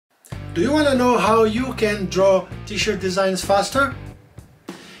Do you want to know how you can draw t-shirt designs faster?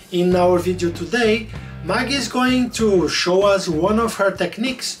 In our video today, Maggie is going to show us one of her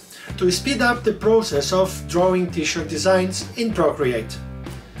techniques to speed up the process of drawing t-shirt designs in Procreate.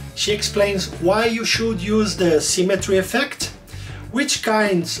 She explains why you should use the Symmetry effect, which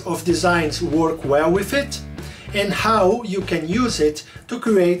kinds of designs work well with it, and how you can use it to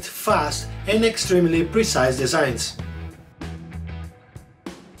create fast and extremely precise designs.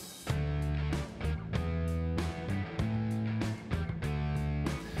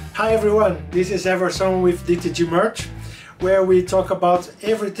 Hi everyone, this is Everson with DTG Merch, where we talk about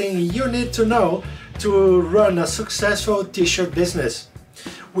everything you need to know to run a successful t-shirt business.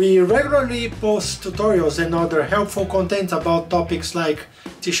 We regularly post tutorials and other helpful content about topics like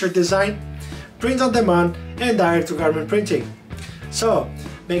t-shirt design, print on demand, and direct-to-garment printing. So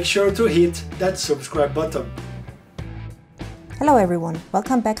make sure to hit that subscribe button. Hello everyone,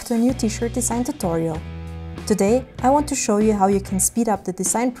 welcome back to a new t-shirt design tutorial. Today I want to show you how you can speed up the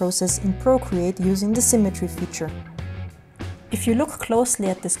design process in Procreate using the Symmetry feature. If you look closely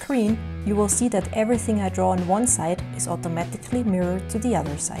at the screen, you will see that everything I draw on one side is automatically mirrored to the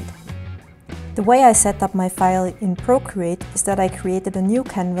other side. The way I set up my file in Procreate is that I created a new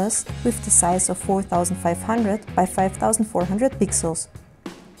canvas with the size of 4500 by 5400 pixels.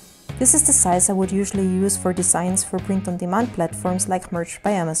 This is the size I would usually use for designs for print-on-demand platforms like Merch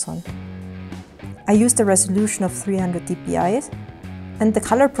by Amazon. I used a resolution of 300 dpi and the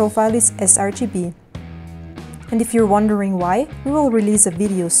color profile is sRGB. And if you're wondering why, we will release a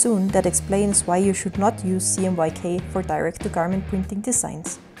video soon that explains why you should not use CMYK for direct-to-garment printing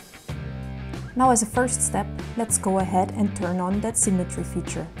designs. Now as a first step, let's go ahead and turn on that Symmetry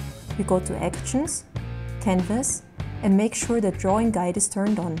feature. You go to Actions, Canvas, and make sure that Drawing Guide is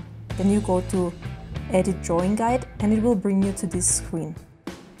turned on. Then you go to Edit Drawing Guide and it will bring you to this screen.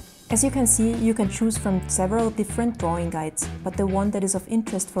 As you can see, you can choose from several different drawing guides, but the one that is of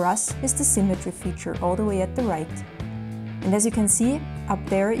interest for us is the Symmetry feature all the way at the right. And as you can see, up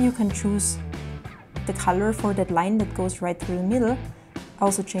there you can choose the color for that line that goes right through the middle,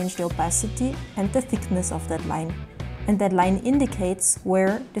 also change the opacity and the thickness of that line. And that line indicates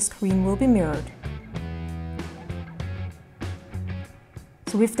where the screen will be mirrored.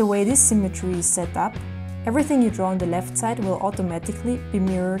 So with the way this Symmetry is set up, everything you draw on the left side will automatically be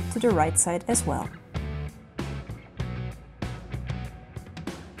mirrored to the right side as well.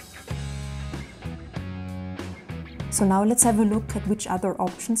 So now let's have a look at which other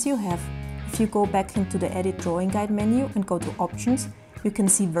options you have. If you go back into the Edit Drawing Guide menu and go to Options, you can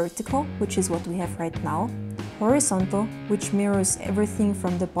see Vertical, which is what we have right now, Horizontal, which mirrors everything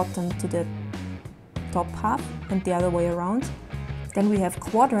from the bottom to the top half and the other way around. Then we have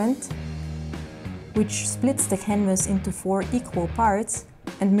Quadrant, which splits the canvas into 4 equal parts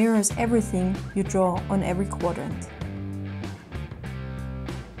and mirrors everything you draw on every quadrant.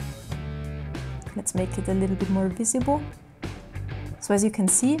 Let's make it a little bit more visible. So as you can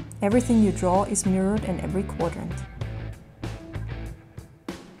see, everything you draw is mirrored in every quadrant.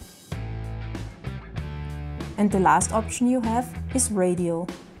 And the last option you have is Radial,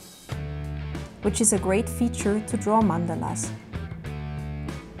 which is a great feature to draw mandalas.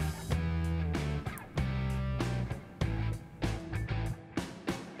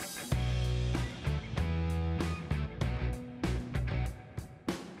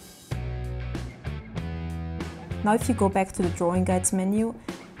 Now if you go back to the Drawing Guides menu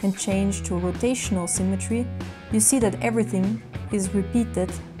and change to Rotational Symmetry, you see that everything is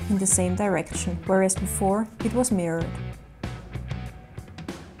repeated in the same direction, whereas before it was mirrored.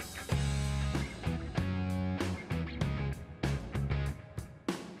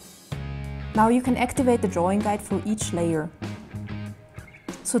 Now you can activate the Drawing Guide for each layer.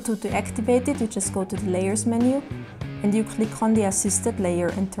 So to deactivate it, you just go to the Layers menu and you click on the Assisted layer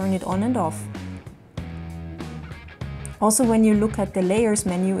and turn it on and off. Also, when you look at the Layers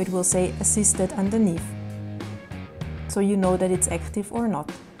menu, it will say Assisted underneath, so you know that it's active or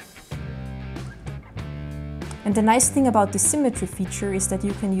not. And the nice thing about the Symmetry feature is that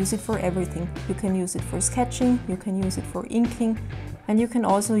you can use it for everything. You can use it for sketching, you can use it for inking, and you can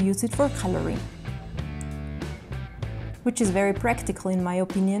also use it for coloring. Which is very practical in my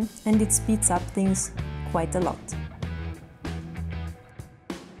opinion, and it speeds up things quite a lot.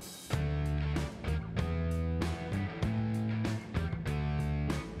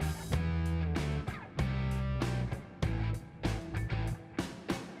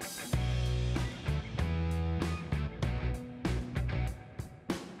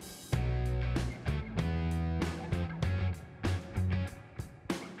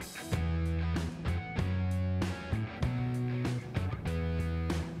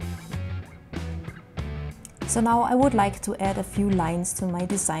 So now I would like to add a few lines to my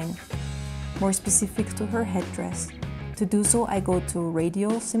design, more specific to her headdress. To do so, I go to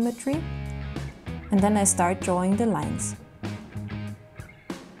Radial Symmetry, and then I start drawing the lines.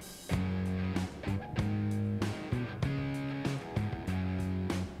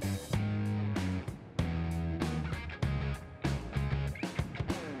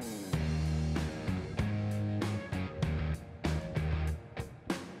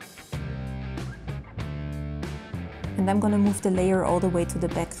 And I'm going to move the layer all the way to the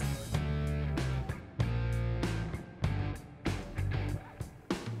back.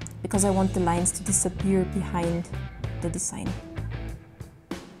 Because I want the lines to disappear behind the design.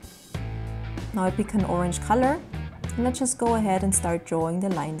 Now I pick an orange color and I just go ahead and start drawing the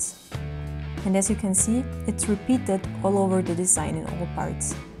lines. And as you can see, it's repeated all over the design in all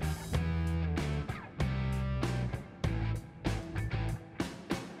parts.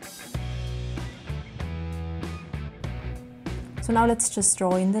 So now let's just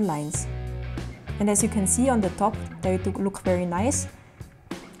draw in the lines. And as you can see on the top, they look very nice.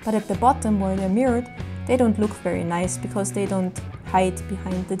 But at the bottom, where they're mirrored, they don't look very nice because they don't hide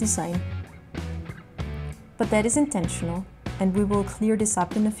behind the design. But that is intentional, and we will clear this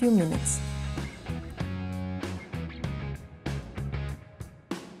up in a few minutes.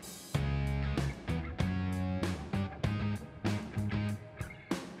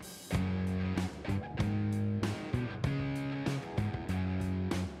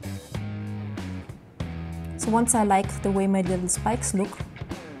 So once I like the way my little spikes look,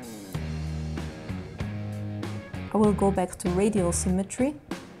 I will go back to Radial Symmetry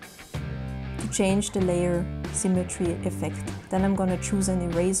to change the layer symmetry effect. Then I'm going to choose an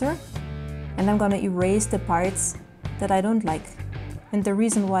eraser and I'm going to erase the parts that I don't like. And the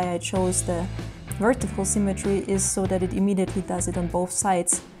reason why I chose the vertical symmetry is so that it immediately does it on both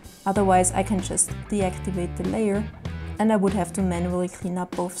sides. Otherwise I can just deactivate the layer and I would have to manually clean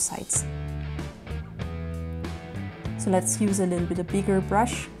up both sides. So let's use a little bit of bigger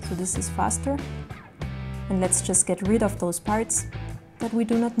brush, so this is faster. And let's just get rid of those parts that we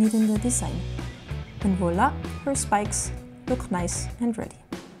do not need in the design. And voila, her spikes look nice and ready.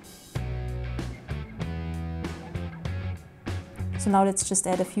 So now let's just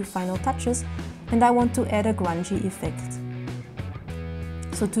add a few final touches, and I want to add a grungy effect.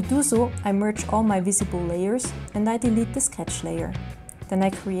 So to do so, I merge all my visible layers and I delete the sketch layer. Then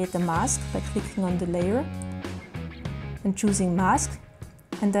I create a mask by clicking on the layer and choosing mask,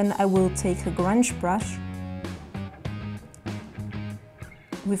 and then I will take a grunge brush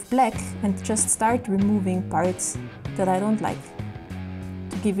with black and just start removing parts that I don't like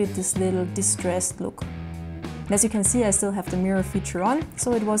to give it this little distressed look. And as you can see, I still have the mirror feature on,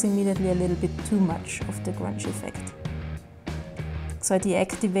 so it was immediately a little bit too much of the grunge effect. So I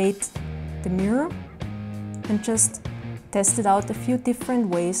deactivate the mirror and just test it out a few different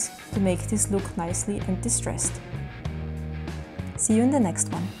ways to make this look nicely and distressed. See you in the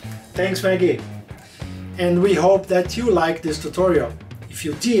next one. Thanks, Maggie. And we hope that you liked this tutorial. If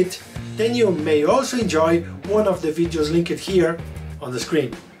you did, then you may also enjoy one of the videos linked here on the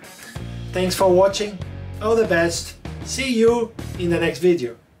screen. Thanks for watching. All the best. See you in the next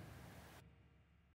video.